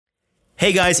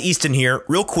Hey guys, Easton here.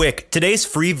 Real quick, today's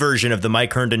free version of the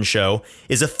Mike Herndon Show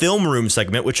is a film room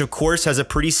segment, which of course has a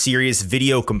pretty serious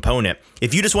video component.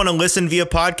 If you just want to listen via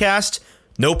podcast,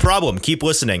 no problem, keep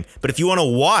listening. But if you want to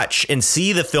watch and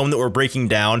see the film that we're breaking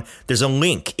down, there's a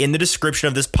link in the description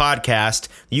of this podcast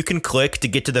you can click to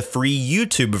get to the free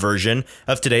YouTube version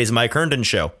of today's Mike Herndon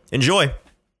Show. Enjoy.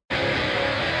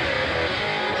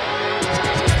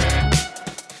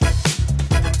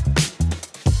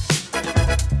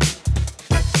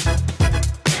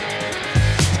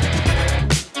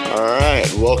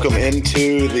 Welcome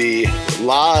into the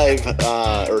live,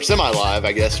 or semi-live,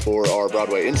 I guess, for our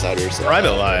Broadway Insiders.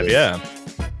 Private live, yeah.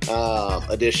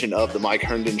 Edition of the Mike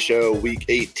Herndon Show, Week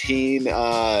 18.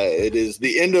 It is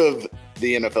the end of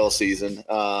the NFL season.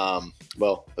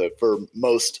 Well, for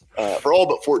most, for all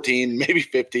but 14, maybe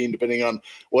 15, depending on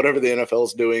whatever the NFL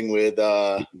is doing with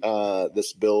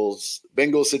this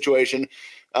Bills-Bengals situation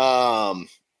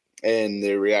and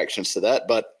the reactions to that.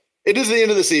 But it is the end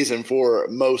of the season for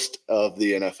most of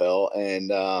the NFL,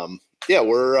 and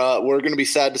we're going to be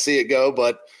sad to see it go,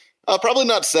 but probably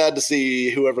not sad to see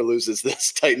whoever loses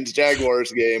this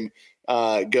Titans-Jaguars game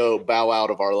bow out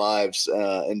of our lives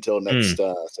until next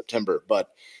September.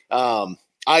 But I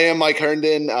am Mike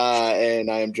Herndon, and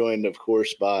I am joined, of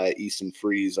course, by Easton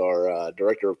Freeze, our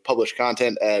director of published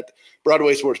content at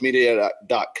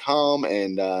BroadwaySportsMedia.com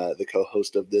and the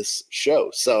co-host of this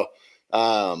show. So,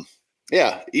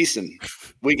 yeah, Easton,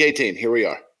 Week 18, here we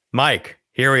are. Mike,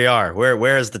 here we are.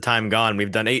 Where has the time gone?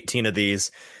 We've done 18 of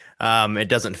these. It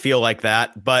doesn't feel like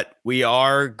that, but we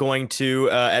are going to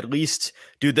at least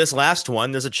do this last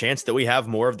one. There's a chance that we have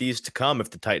more of these to come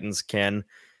if the Titans can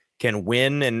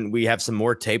win, and we have some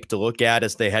more tape to look at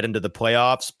as they head into the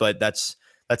playoffs, but that's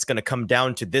going to come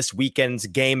down to this weekend's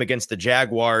game against the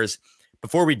Jaguars.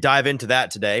 Before we dive into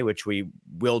that today, which we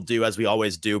will do as we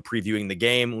always do, previewing the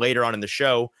game later on in the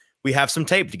show, we have some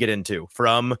tape to get into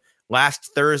from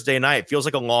last Thursday night. Feels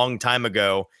like a long time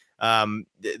ago.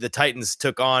 The Titans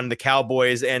took on the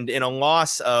Cowboys, and in a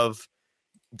loss of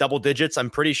double digits, I'm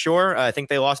pretty sure. I think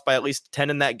they lost by at least 10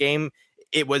 in that game.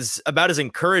 It was about as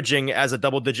encouraging as a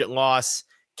double-digit loss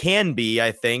can be,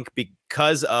 I think,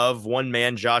 because of one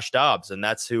man, Josh Dobbs, and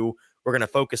that's who we're going to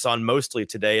focus on mostly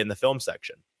today in the film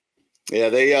section. Yeah,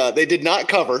 they did not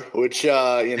cover, which,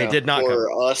 they did not for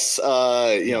cover. Us,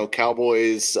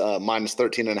 Cowboys minus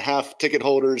 13.5 ticket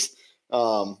holders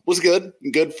was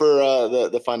good for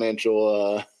the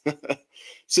financial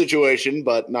situation,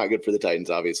 but not good for the Titans,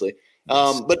 obviously.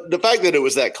 Yes. But the fact that it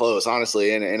was that close,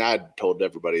 honestly, and I told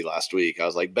everybody last week, I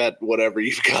was like, bet whatever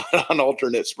you've got on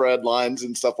alternate spread lines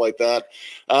and stuff like that,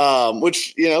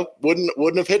 which,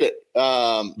 wouldn't have hit it.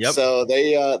 Yep. So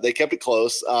they kept it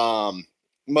close.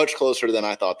 Much closer than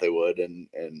I thought they would.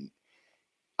 And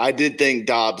I did think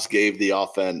Dobbs gave the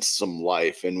offense some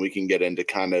life, and we can get into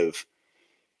kind of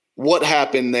what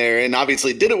happened there. And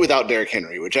obviously did it without Derrick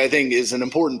Henry, which I think is an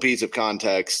important piece of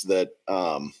context that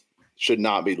should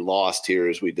not be lost here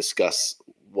as we discuss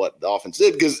what the offense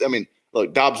did. Because, I mean,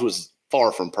 look, Dobbs was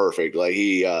far from perfect. Like,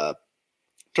 he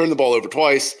turned the ball over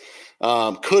twice,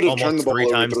 could have turned the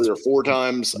ball over 3 or 4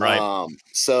 times. Right.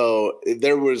 So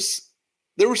there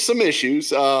were some issues,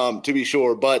 to be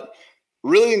sure, but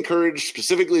really encouraged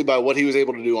specifically by what he was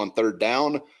able to do on third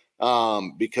down,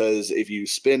 because if you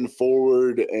spin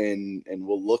forward, and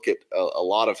we'll look at a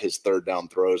lot of his third down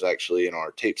throws actually in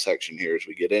our tape section here as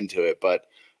we get into it, but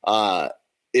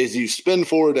as you spin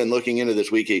forward and looking into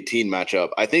this Week 18 matchup,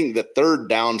 I think the third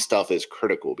down stuff is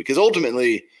critical because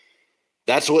ultimately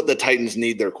that's what the Titans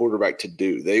need their quarterback to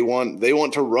do. They want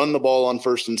to run the ball on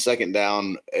first and second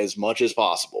down as much as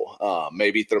possible.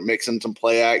 Maybe they're mixing some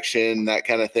play action, that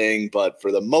kind of thing. But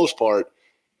for the most part,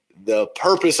 the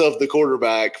purpose of the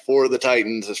quarterback for the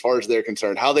Titans, as far as they're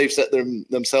concerned, how they've set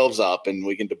themselves up, and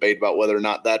we can debate about whether or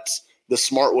not that's the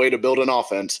smart way to build an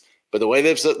offense. But the way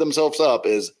they've set themselves up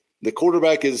is the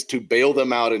quarterback is to bail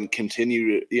them out and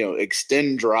continue to,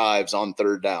 extend drives on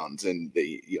third downs. And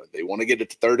they want to get it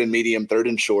to third and medium, third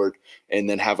and short, and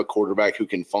then have a quarterback who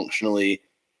can functionally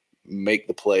make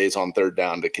the plays on third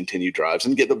down to continue drives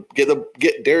and get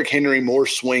Derrick Henry more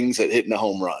swings at hitting a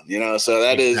home run, so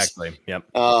that exactly. Is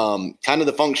yep. Kind of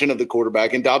the function of the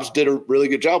quarterback. And Dobbs did a really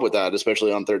good job with that,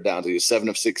 especially on third downs. He was 7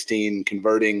 of 16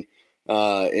 converting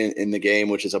in the game,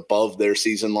 which is above their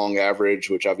season-long average,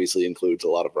 which obviously includes a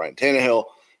lot of Ryan Tannehill,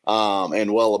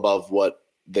 and well above what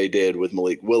they did with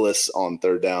Malik Willis on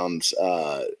third downs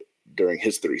during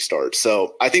his 3 starts.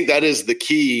 So I think that is the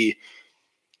key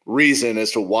reason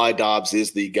as to why Dobbs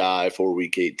is the guy for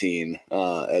Week 18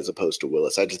 as opposed to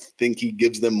Willis. I just think he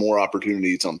gives them more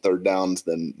opportunities on third downs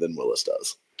than Willis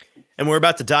does. And we're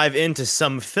about to dive into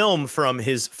some film from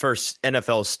his first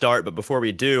NFL start. But before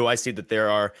we do, I see that there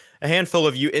are a handful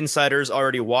of you insiders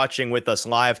already watching with us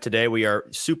live today. We are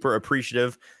super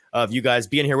appreciative of you guys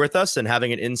being here with us and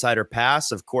having an insider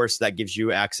pass. Of course, that gives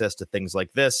you access to things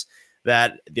like this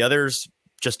that the others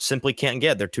just simply can't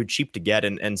get. They're too cheap to get.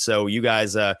 And so you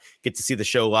guys get to see the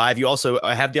show live. You also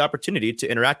have the opportunity to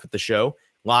interact with the show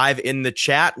live in the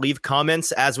chat. Leave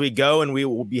comments as we go, and we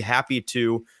will be happy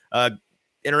to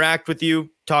interact with you,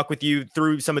 talk with you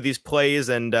through some of these plays,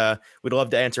 and we'd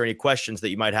love to answer any questions that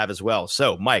you might have as well.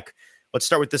 So, Mike, let's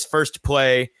start with this first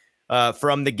play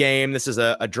from the game. This is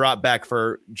a drop back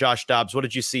for Josh Dobbs. What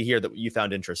did you see here that you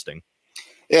found interesting?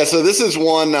 Yeah, so this is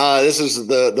one. This is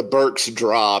the Burks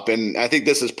drop, and I think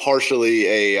this is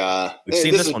partially a. We've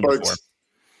seen this one Burks,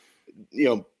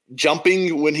 before.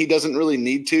 Jumping when he doesn't really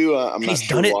need to. I'm not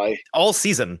sure why. All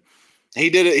season. He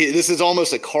did it. This is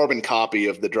almost a carbon copy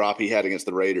of the drop he had against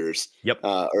the Raiders. Yep.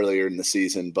 Earlier in the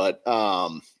season, but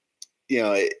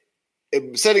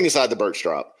setting aside the Burks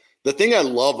drop, the thing I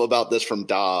love about this from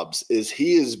Dobbs is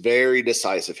he is very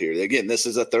decisive here. Again, this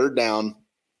is a third down,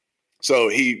 so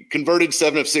he converted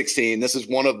 7 of 16. This is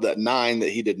one of the 9 that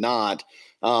he did not.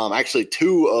 Actually,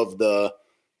 2 of the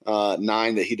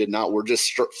 9 that he did not were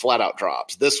just flat out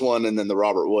drops. This one and then the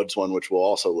Robert Woods one, which we'll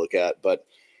also look at, but.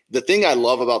 The thing I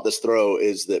love about this throw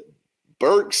is that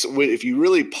Burks, if you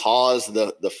really pause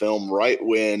the film right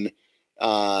when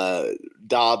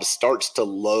Dobbs starts to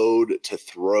load to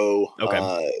throw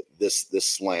this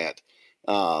slant,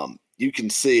 you can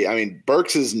see. I mean,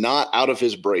 Burks is not out of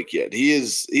his break yet.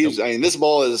 He's. Nope. I mean, the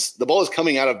ball is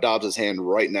coming out of Dobbs' hand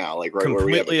right now, like right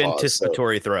completely where we have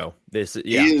anticipatory throw. He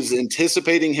is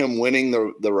anticipating him winning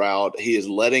the route. He is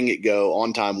letting it go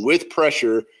on time with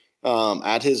pressure.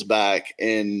 At his back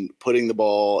and putting the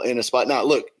ball in a spot. Now,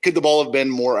 look, could the ball have been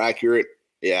more accurate?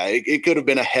 Yeah, it could have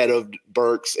been ahead of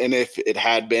Burks. And if it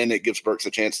had been, it gives Burks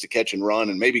a chance to catch and run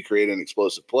and maybe create an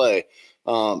explosive play.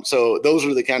 So those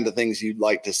are the kind of things you'd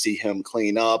like to see him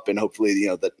clean up. And hopefully,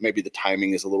 that maybe the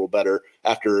timing is a little better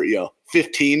after,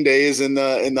 15 days in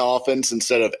the offense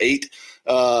instead of 8,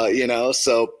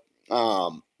 so,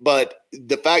 but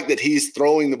the fact that he's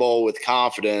throwing the ball with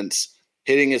confidence,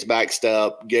 hitting his back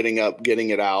step, getting up, getting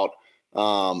it out.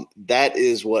 That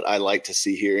is what I like to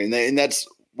see here. And that's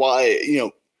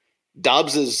why,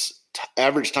 Dobbs's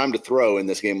average time to throw in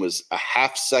this game was a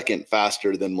half second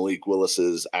faster than Malik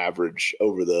Willis's average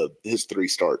over his 3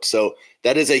 starts. So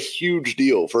that is a huge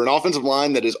deal for an offensive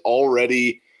line that was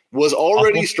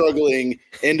already struggling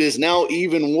and is now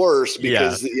even worse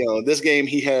because, this game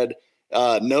he had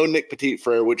no Nick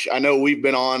Petit-Frere, which I know we've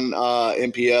been on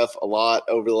MPF a lot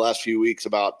over the last few weeks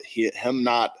about him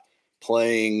not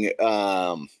playing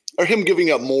or him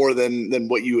giving up more than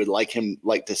what you would like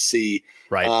to see.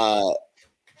 Right.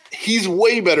 He's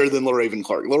way better than LaRaven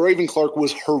Clark. LaRaven Clark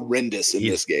was horrendous in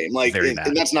this game.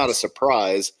 And that's not a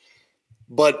surprise,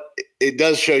 but it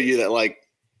does show you that,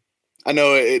 I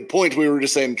know at points we were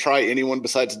just saying try anyone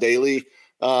besides Daly.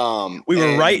 We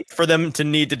were right for them to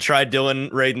need to try Dylan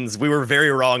Radins. We were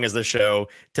very wrong as the show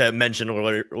to mention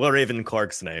LaRaven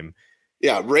Clark's name.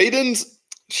 Yeah, Radins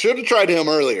should have tried him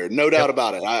earlier, no doubt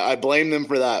about it. I blame them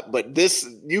for that. But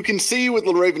you can see with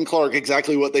LaRaven Clark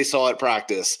exactly what they saw at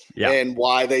practice and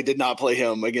why they did not play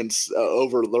him against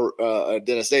over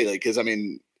Dennis Daly. Because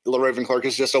LaRaven Clark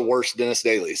is just a worse Dennis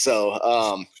Daly.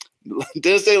 So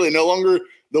Dennis Daly no longer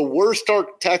the worst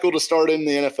tackle to start in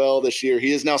the NFL this year.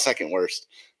 He is now second worst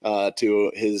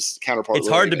to his counterpart. It's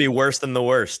hard to be worse than the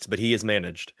worst, but he is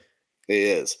managed. He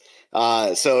is.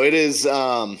 So it is.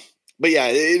 But yeah,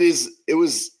 it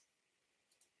was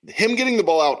him getting the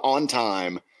ball out on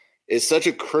time is such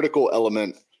a critical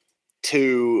element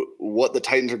to what the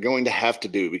Titans are going to have to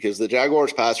do because the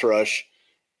Jaguars pass rush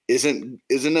isn't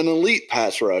an elite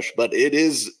pass rush, but it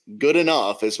is good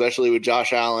enough, especially with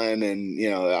Josh Allen. And,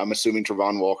 I'm assuming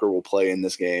Travon Walker will play in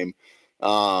this game.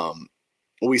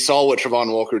 We saw what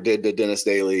Travon Walker did to Dennis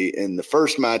Daly in the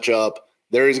first matchup.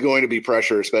 There is going to be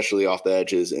pressure, especially off the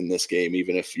edges in this game,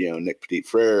 even if, Nick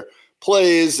Petit-Frere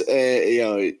plays,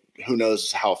 who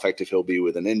knows how effective he'll be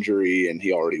with an injury. And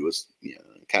he already was,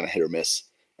 kind of hit or miss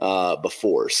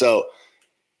before. So,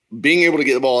 being able to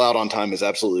get the ball out on time is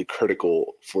absolutely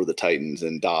critical for the Titans,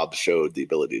 and Dobbs showed the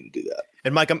ability to do that.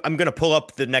 And Mike, I'm going to pull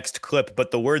up the next clip,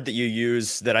 but the word that you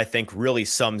use that I think really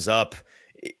sums up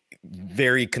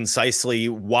very concisely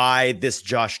why this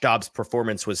Josh Dobbs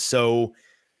performance was so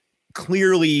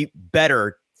clearly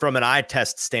better from an eye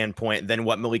test standpoint than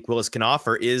what Malik Willis can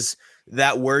offer is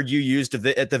that word you used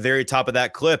at the very top of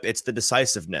that clip. It's the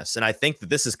decisiveness. And I think that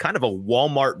this is kind of a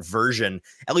Walmart version,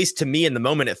 at least to me in the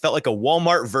moment. It felt like a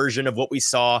Walmart version of what we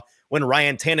saw when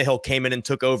Ryan Tannehill came in and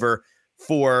took over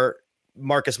for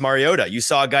Marcus Mariota. You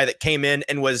saw a guy that came in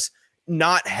and was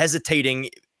not hesitating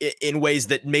in ways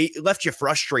that left you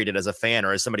frustrated as a fan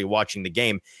or as somebody watching the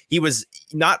game. He was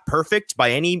not perfect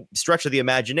by any stretch of the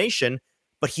imagination,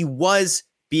 but he was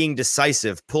being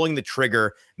decisive, pulling the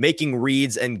trigger, making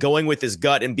reads, and going with his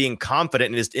gut and being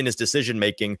confident in his decision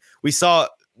making. We saw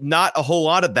not a whole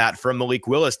lot of that from Malik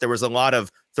Willis. There was a lot of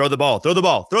throw the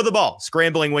ball,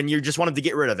 scrambling when you just wanted to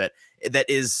get rid of it. That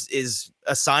is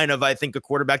a sign of, I think, a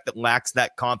quarterback that lacks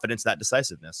that confidence, that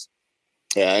decisiveness.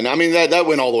 Yeah, and I mean that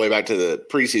went all the way back to the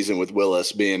preseason with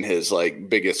Willis being his like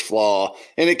biggest flaw,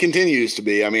 and it continues to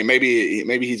be. I mean, maybe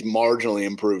he's marginally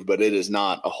improved, but it is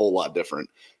not a whole lot different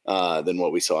than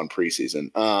what we saw in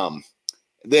preseason.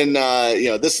 Then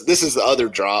this is the other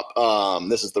drop.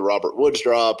 This is the Robert Woods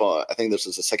drop. I think this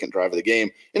is the second drive of the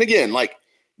game, and again, like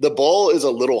the ball is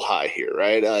a little high here,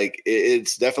 right? Like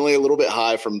it's definitely a little bit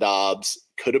high from Dobbs.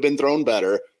 Could have been thrown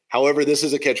better. However, this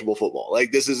is a catchable football.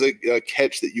 Like this is a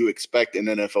catch that you expect an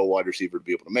NFL wide receiver to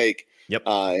be able to make. Yep.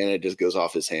 And it just goes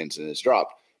off his hands and is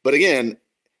dropped. But again,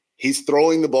 he's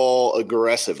throwing the ball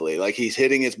aggressively. Like he's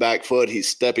hitting his back foot. He's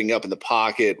stepping up in the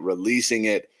pocket, releasing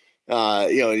it.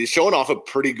 He's showing off a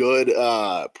pretty good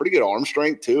arm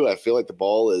strength too. I feel like the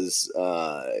ball is,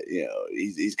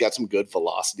 he's got some good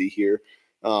velocity here.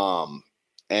 And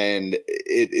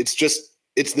it's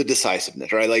the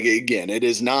decisiveness, right? Like again, it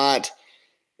is not,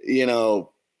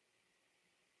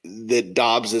 that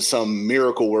Dobbs is some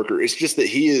miracle worker. It's just that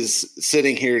he is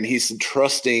sitting here and he's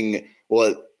trusting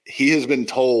what he has been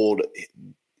told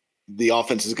the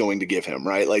offense is going to give him,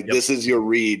 right? Like This is your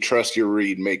read, trust your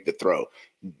read, make the throw.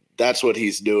 That's what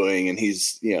he's doing. And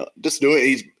he's, just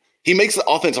doing, he makes the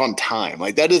offense on time.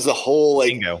 Like that is the whole,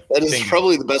 Bingo. That is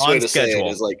probably the best way to schedule. say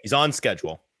it is like he's on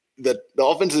schedule. The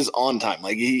offense is on time.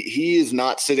 Like he is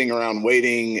not sitting around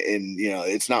waiting, and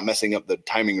it's not messing up the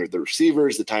timing of the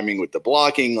receivers, the timing with the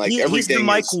blocking. Like everything. He's the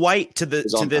Mike White to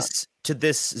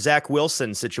this Zach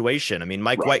Wilson situation. I mean,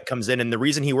 Mike White comes in, and the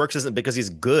reason he works isn't because he's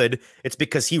good; it's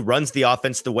because he runs the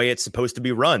offense the way it's supposed to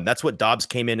be run. That's what Dobbs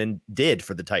came in and did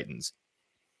for the Titans.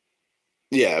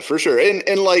 Yeah, for sure.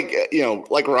 And like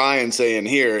like Ryan saying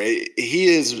here, he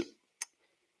is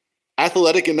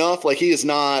athletic enough. Like he is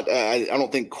not, I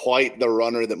don't think quite the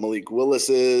runner that Malik Willis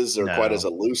is, or quite as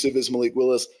elusive as Malik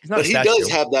Willis, but he does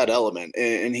have that element,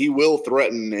 and he will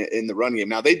threaten in the run game.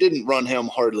 Now they didn't run him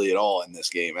hardly at all in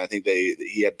this game. I think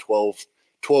he had 12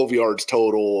 yards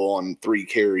total on 3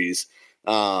 carries.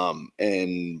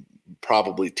 And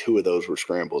probably 2 of those were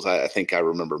scrambles. I think I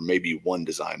remember maybe 1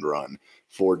 designed run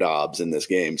for Dobbs in this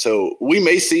game. So we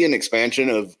may see an expansion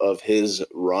of his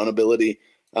run ability,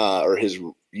 or his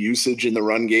usage in the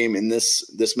run game in this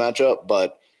matchup,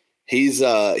 but he's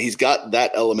got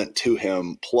that element to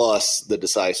him, plus the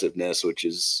decisiveness, which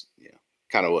is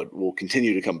kind of what we'll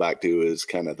continue to come back to, is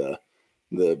kind of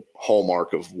the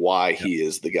hallmark of why he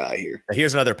is the guy here.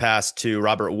 Here's another pass to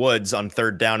Robert Woods on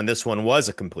 3rd down, and this one was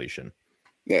a completion.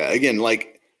 Yeah, again,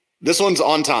 like this one's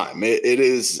on time. It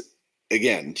is,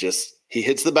 again, just he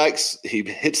hits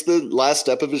the last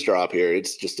step of his drop here.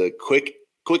 It's just a quick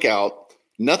out.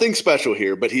 Nothing special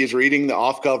here, but he is reading the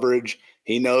off coverage.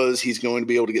 He knows he's going to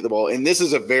be able to get the ball. And this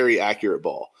is a very accurate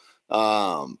ball.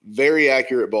 Very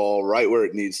accurate ball, right where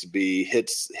it needs to be.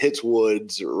 Hits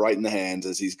Woods right in the hands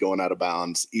as he's going out of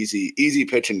bounds. Easy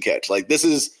pitch and catch. Like this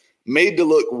is made to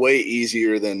look way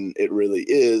easier than it really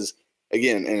is.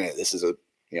 Again, and this is an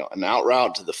out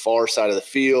route to the far side of the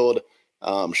field,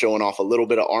 showing off a little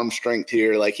bit of arm strength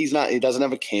here. Like he doesn't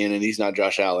have a cannon. He's not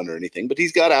Josh Allen or anything, but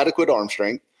he's got adequate arm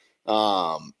strength.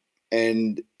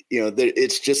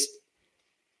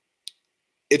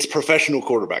 It's professional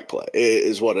quarterback play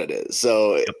is what it is.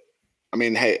 So, I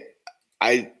mean, hey,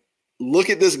 I look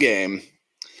at this game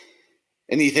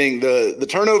and you think the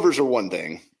turnovers are one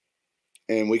thing,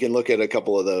 and we can look at a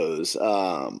couple of those.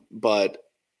 But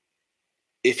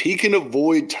if he can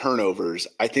avoid turnovers,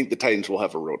 I think the Titans will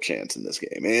have a real chance in this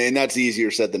game. And that's easier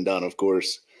said than done, of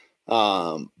course.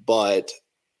 But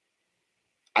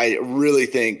I really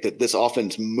think that this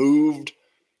offense moved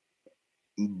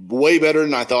way better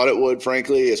than I thought it would,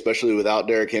 frankly, especially without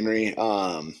Derrick Henry.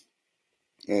 As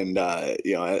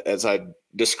I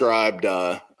described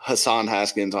Hassan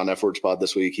Haskins on F-Words Pod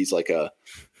this week, he's like a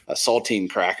saltine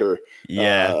cracker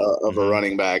of a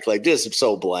running back, like just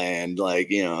so bland. Like,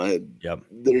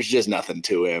 there's just nothing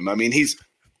to him. I mean, he's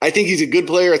I think he's a good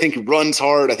player. I think he runs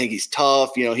hard. I think he's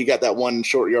tough. You know, he got that one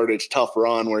short yardage tough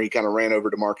run where he kind of ran over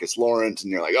DeMarcus Lawrence,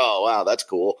 and you're like, oh wow, that's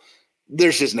cool.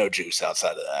 There's just no juice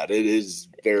outside of that. It is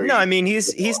very. No, I mean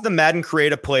he's the Madden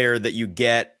creative player that you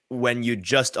get when you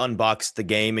just unbox the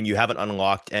game and you haven't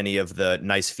unlocked any of the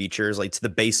nice features. Like it's the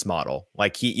base model.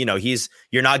 Like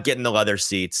you're not getting the leather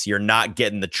seats, you're not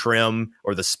getting the trim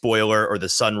or the spoiler or the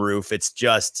sunroof. It's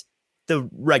just the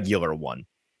regular one.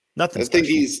 Nothing. I think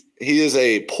he is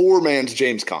a poor man's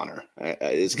James Conner.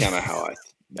 Is kind of how I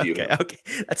view him. Okay,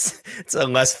 that's a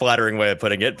less flattering way of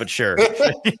putting it, but sure,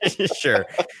 sure.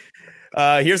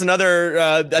 Here's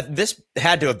another. This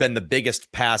had to have been the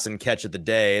biggest pass and catch of the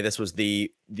day. This was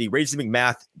the Racey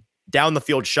McMath down the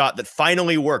field shot that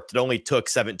finally worked. It only took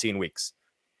 17 weeks.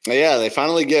 Yeah, they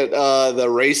finally get the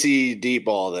Racey deep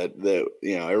ball that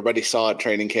everybody saw at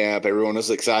training camp. Everyone was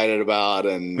excited about,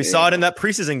 and we saw it in that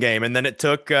preseason game, and then it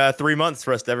took 3 months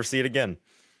for us to ever see it again.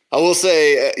 I will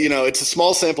say, it's a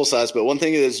small sample size, but one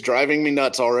thing that is driving me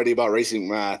nuts already about Racey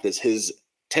McMath is his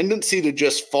tendency to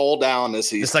just fall down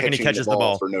as he's the second he catches the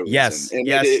ball for no reason. Yes, and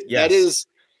yes.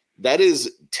 That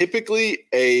is typically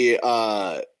a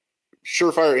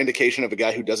surefire indication of a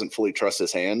guy who doesn't fully trust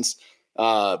his hands,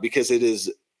 because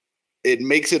it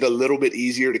makes it a little bit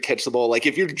easier to catch the ball. Like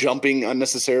if you're jumping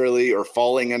unnecessarily or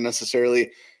falling unnecessarily,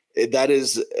 that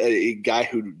is a guy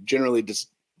who generally does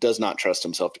not trust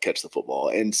himself to catch the football.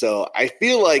 And so I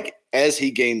feel like as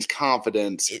he gains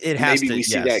confidence, we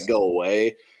see that go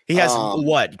away. He has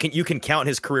you can count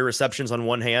his career receptions on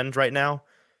one hand right now.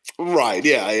 Right.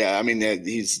 Yeah. I mean,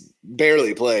 he's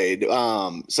barely played.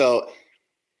 But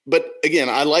again,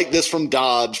 I like this from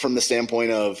Dobbs from the standpoint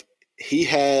of he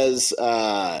has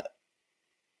a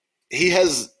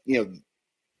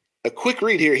quick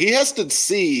read here. He has to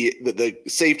see that the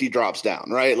safety drops down,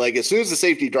 right? Like as soon as the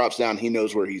safety drops down, he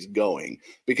knows where he's going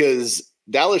because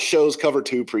Dallas shows cover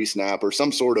 2 pre-snap or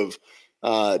some sort of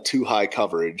too high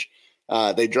coverage.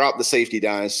 They drop the safety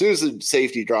down. As soon as the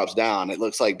safety drops down, it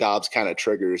looks like Dobbs kind of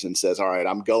triggers and says, all right,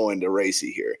 I'm going to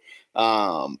Racey here.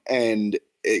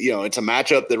 It's a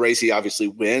matchup that Racey obviously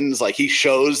wins. Like he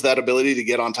shows that ability to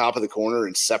get on top of the corner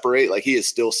and separate. Like he is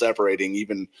still separating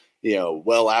even,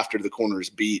 well after the corner is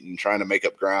beat and trying to make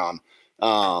up ground.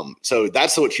 So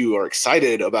that's what you are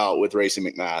excited about with Racey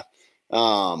McMath.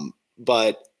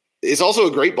 But it's also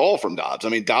a great ball from Dobbs. I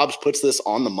mean, Dobbs puts this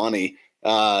on the money.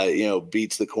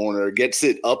 Beats the corner, gets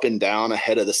it up and down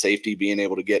ahead of the safety, being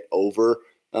able to get over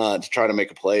to try to make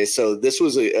a play. So this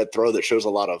was a throw that shows a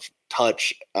lot of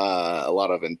touch, a lot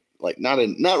of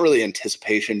not really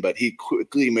anticipation, but he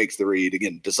quickly makes the read,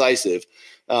 again, decisive,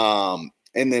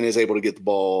 and then is able to get the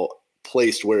ball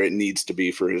placed where it needs to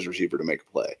be for his receiver to make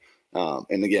a play.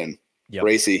 And again,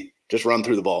 Racey, just run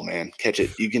through the ball, man, catch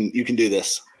it. You can do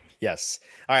this. Yes.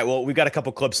 All right. Well, we've got a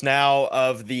couple clips now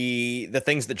of the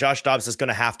things that Josh Dobbs is going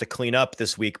to have to clean up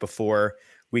this week before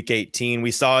week 18.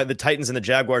 We saw the Titans and the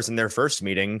Jaguars in their first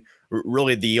meeting.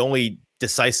 Really, the only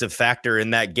decisive factor in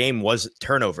that game was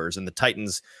turnovers, and the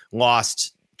Titans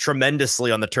lost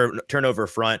tremendously on the turnover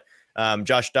front.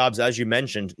 Josh Dobbs, as you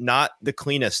mentioned, not the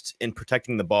cleanest in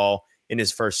protecting the ball in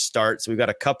his first start. So we've got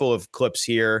a couple of clips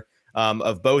here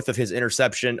of both of his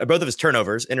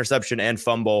turnovers, interception and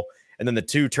fumble. And then the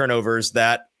 2 turnovers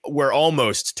that were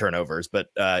almost turnovers, but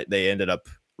they ended up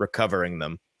recovering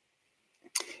them.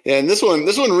 Yeah, and this one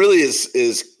really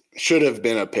should have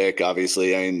been a pick.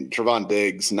 Obviously, I mean, Trevon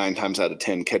Diggs 9 times out of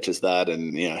 10 catches that,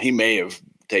 and he may have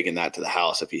taken that to the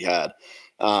house if he had.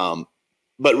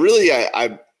 But really,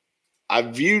 I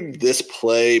viewed this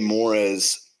play more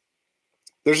as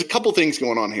there's a couple things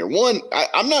going on here. One,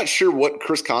 I'm not sure what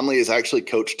Chris Conley is actually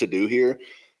coached to do here.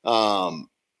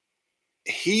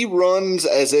 He runs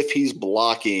as if he's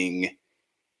blocking.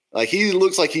 Like he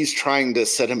looks like he's trying to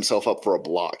set himself up for a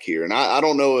block here. And I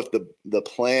don't know if the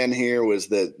plan here was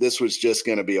that this was just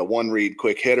going to be a one read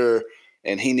quick hitter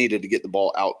and he needed to get the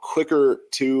ball out quicker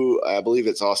to, I believe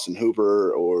it's Austin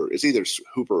Hooper, or it's either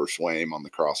Hooper or Swaim on the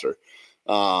crosser.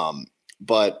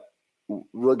 But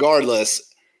regardless,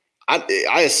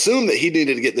 I assume that he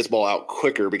needed to get this ball out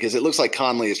quicker because it looks like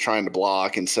Conley is trying to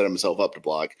block and set himself up to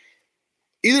block.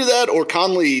 Either that or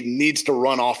Conley needs to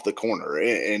run off the corner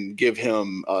and give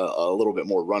him a little bit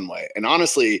more runway. And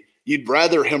honestly, you'd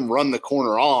rather him run the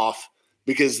corner off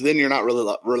because then you're not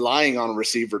really relying on a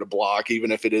receiver to block,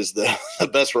 even if it is the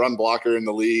best run blocker in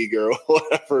the league or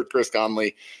whatever Chris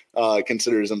Conley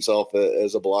considers himself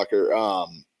as a blocker.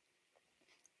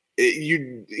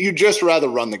 you just rather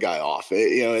run the guy off.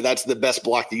 That's the best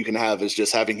block that you can have, is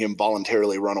just having him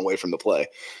voluntarily run away from the play.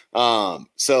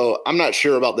 So I'm not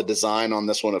sure about the design on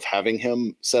this one of having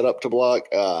him set up to block.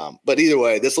 But either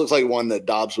way, this looks like one that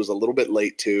Dobbs was a little bit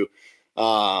late to.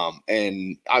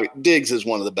 And Diggs is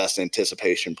one of the best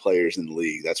anticipation players in the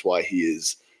league. That's why he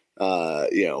is,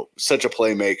 such a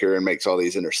playmaker and makes all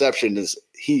these interceptions.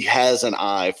 He has an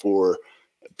eye for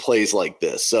plays like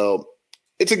this. So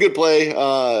it's a good play.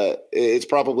 It's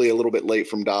probably a little bit late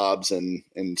from Dobbs, and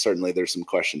certainly there's some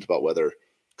questions about whether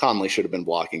Conley should have been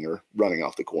blocking or running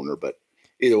off the corner. But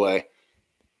either way,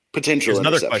 potential. There's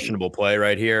another questionable play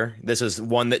right here. This is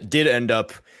one that did end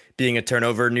up being a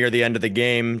turnover near the end of the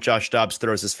game. Josh Dobbs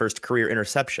throws his first career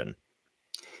interception.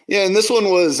 Yeah, and this one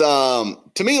was,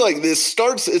 to me, like this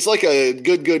starts, it's like a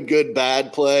good,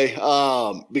 bad play,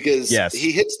 because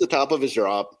he hits the top of his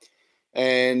drop,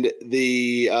 and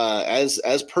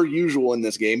as per usual in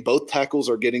this game, both tackles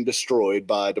are getting destroyed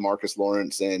by DeMarcus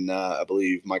Lawrence and I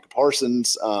believe Micah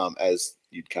Parsons, as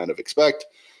you'd kind of expect.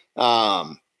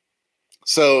 So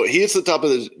he hits the top of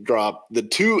the drop. The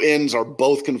two ends are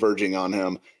both converging on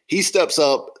him. He steps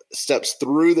up, steps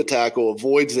through the tackle,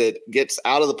 avoids it, gets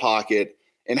out of the pocket,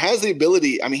 and has the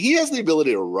ability. I mean, he has the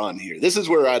ability to run here. This is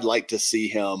where I'd like to see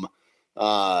him,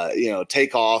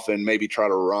 take off and maybe try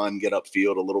to run, get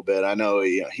upfield a little bit. I know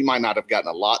he might not have gotten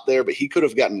a lot there, but he could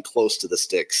have gotten close to the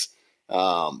sticks.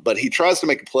 But he tries to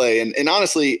make a play. And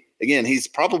honestly, again, he's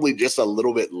probably just a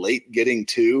little bit late getting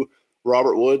to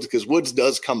Robert Woods, because Woods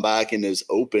does come back and is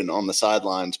open on the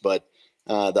sidelines, but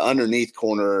the underneath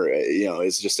corner,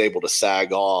 is just able to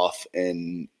sag off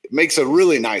and makes a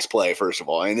really nice play, first of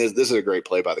all. And this is a great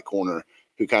play by the corner,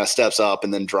 who kind of steps up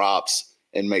and then drops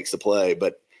and makes the play.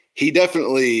 But he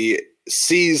definitely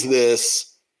sees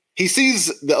this. He sees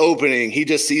the opening. He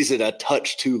just sees it a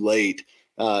touch too late,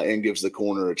 and gives the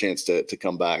corner a chance to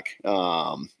come back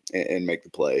and make the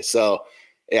play. So,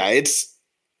 yeah, it's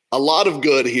a lot of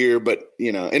good here. But,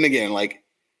 and again,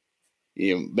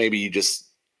 maybe you just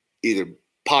either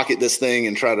pocket this thing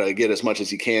and try to get as much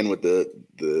as you can with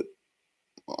the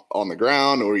on the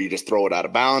ground, or you just throw it out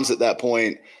of bounds at that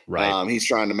point. Right. He's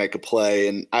trying to make a play,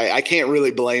 and I can't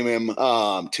really blame him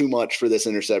too much for this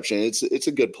interception. It's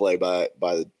a good play by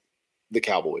the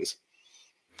Cowboys.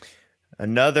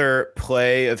 Another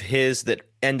play of his that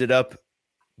ended up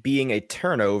being a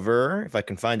turnover, if I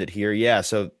can find it here. Yeah.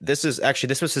 So this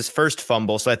was his first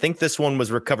fumble. So I think this one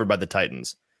was recovered by the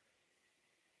Titans.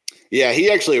 Yeah,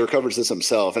 he actually recovers this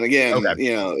himself. And again,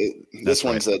 this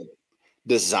one's a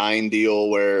design deal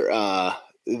where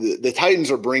the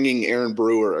Titans are bringing Aaron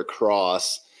Brewer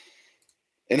across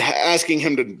and asking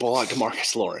him to block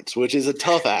DeMarcus Lawrence, which is a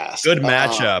tough ask. Good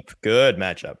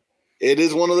matchup. It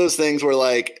is one of those things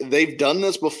where they've done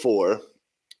this before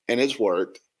and it's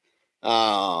worked.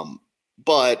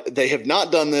 But they have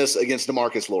not done this against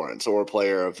DeMarcus Lawrence or a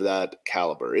player of that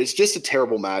caliber. It's just a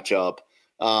terrible matchup.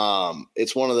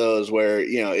 It's one of those where,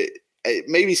 it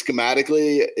maybe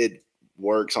schematically it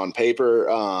works on paper.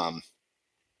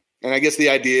 And I guess the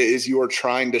idea is you are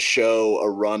trying to show a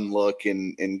run look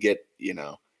and get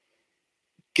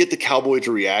the Cowboys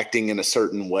reacting in a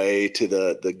certain way to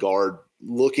the guard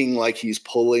looking like he's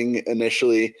pulling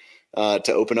initially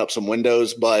to open up some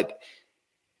windows. But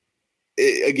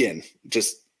again,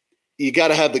 just you got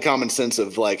to have the common sense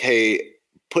of hey,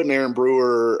 putting Aaron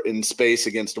Brewer in space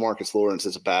against DeMarcus Lawrence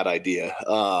is a bad idea.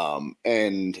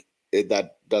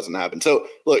 That doesn't happen. So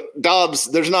look, Dobbs,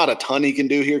 there's not a ton he can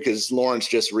do here because Lawrence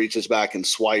just reaches back and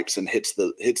swipes and hits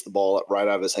the ball right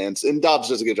out of his hands. And Dobbs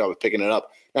does a good job of picking it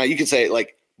up. Now you can say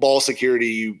ball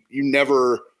security, you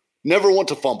never want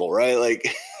to fumble, right?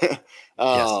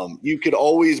 Yes. You could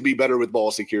always be better with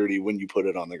ball security when you put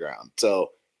it on the ground.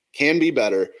 So can be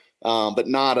better. But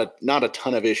not a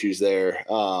ton of issues there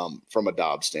from a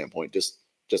Dobbs standpoint. Just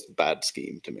a bad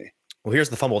scheme to me. Well, here's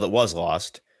the fumble that was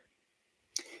lost.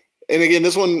 And again,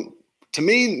 this one to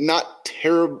me not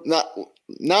terrible,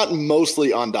 not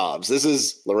mostly on Dobbs. This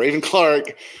is LaRaven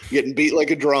Clark getting beat like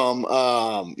a drum.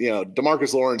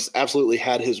 DeMarcus Lawrence absolutely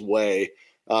had his way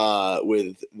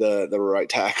with the right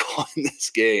tackle in this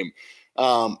game.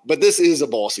 But this is a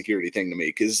ball security thing to me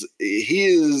because he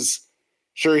is.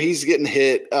 Sure, he's getting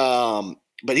hit,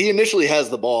 but he initially has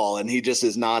the ball, and he just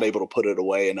is not able to put it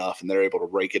away enough, and they're able to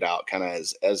rake it out kind of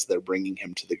as they're bringing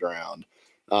him to the ground.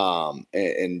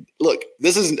 And look,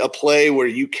 this isn't a play where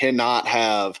you cannot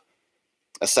have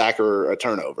a sack or a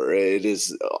turnover. It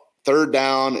is third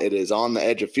down. It is on the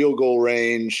edge of field goal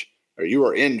range, or you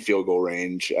are in field goal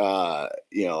range, at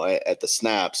the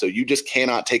snap. So you just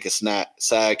cannot take a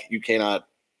sack. You cannot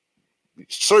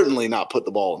certainly not put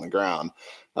the ball on the ground.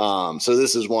 So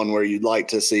this is one where you'd like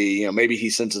to see, maybe he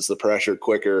senses the pressure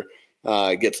quicker,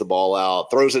 gets the ball out,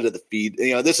 throws it at the feet.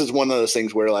 This is one of those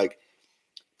things where like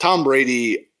Tom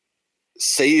Brady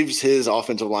saves his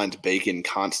offensive line's bacon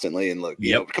constantly. And look,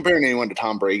 comparing anyone to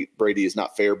Tom Brady is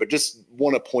not fair, but just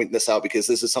want to point this out because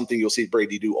this is something you'll see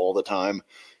Brady do all the time.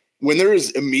 When there is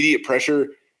immediate pressure,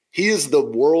 he is the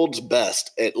world's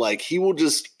best at he will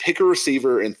just pick a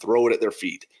receiver and throw it at their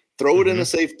feet, throw it in a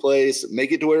safe place,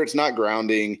 make it to where it's not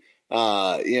grounding.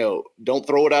 Don't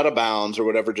throw it out of bounds or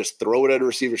whatever. Just throw it at a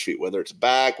receiver's feet, whether it's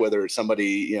back, whether it's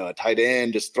somebody, a tight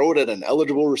end, just throw it at an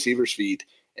eligible receiver's feet.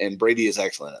 And Brady is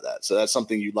excellent at that. So that's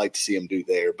something you'd like to see him do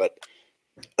there. But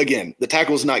again, the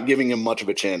tackle's not giving him much of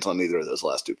a chance on either of those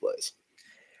last two plays.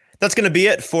 That's going to be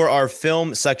it for our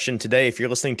film section today. If you're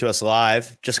listening to us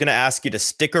live, just going to ask you to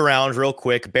stick around real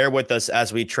quick. Bear with us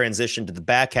as we transition to the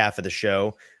back half of the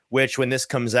show, which when this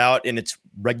comes out in its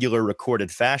regular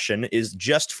recorded fashion is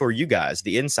just for you guys,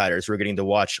 the insiders who are getting to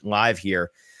watch live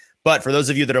here. But for those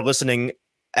of you that are listening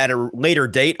at a later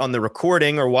date on the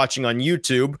recording or watching on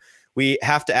YouTube, we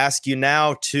have to ask you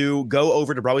now to go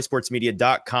over to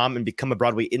BroadwaySportsMedia.com and become a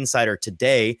Broadway Insider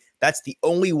today. That's the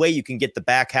only way you can get the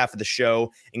back half of the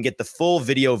show and get the full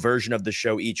video version of the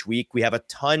show each week. We have a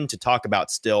ton to talk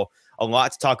about still, a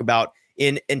lot to talk about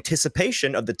in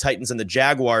anticipation of the Titans and the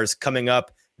Jaguars coming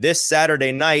up this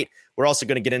Saturday night. We're also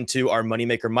going to get into our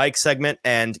Moneymaker Mike segment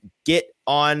and get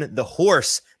on the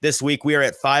horse this week. We are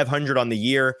at 500 on the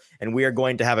year, and we are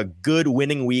going to have a good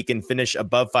winning week and finish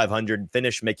above 500,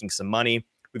 finish making some money.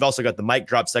 We've also got the Mic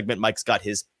Drop segment. Mike's got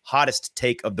his hottest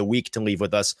take of the week to leave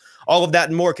with us. All of that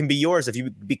and more can be yours if you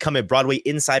become a Broadway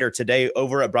Insider today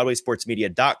over at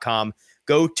BroadwaySportsMedia.com.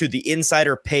 Go to the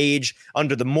Insider page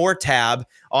under the More tab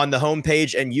on the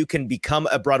homepage, and you can become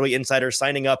a Broadway Insider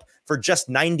signing up for just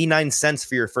 99 cents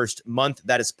for your first month.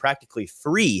 That is practically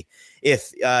free.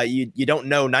 If you don't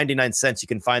know, 99 cents, you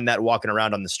can find that walking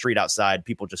around on the street outside.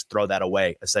 People just throw that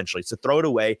away, essentially. So throw it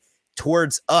away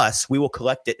towards us. We will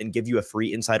collect it and give you a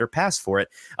free Insider pass for it.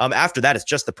 After that, it's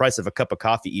just the price of a cup of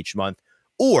coffee each month.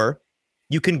 Or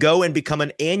you can go and become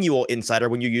an annual Insider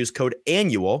when you use code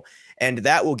ANNUAL, and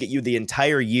that will get you the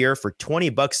entire year for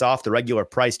 $20 off the regular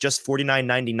price, just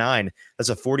 $49.99. That's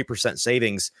a 40%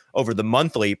 savings over the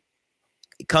monthly.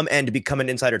 Come and become an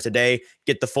Insider today.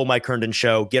 Get the full Mike Herndon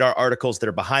show. Get our articles that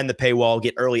are behind the paywall.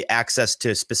 Get early access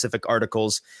to specific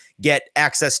articles. Get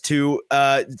access to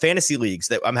fantasy leagues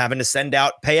that I'm having to send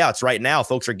out payouts right now.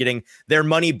 Folks are getting their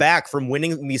money back from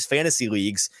winning these fantasy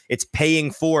leagues. It's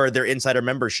paying for their Insider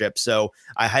membership. So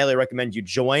I highly recommend you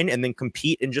join and then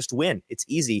compete and just win. It's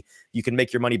easy. You can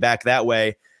make your money back that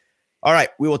way. All right.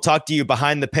 We will talk to you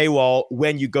behind the paywall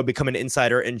when you go become an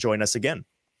Insider and join us again.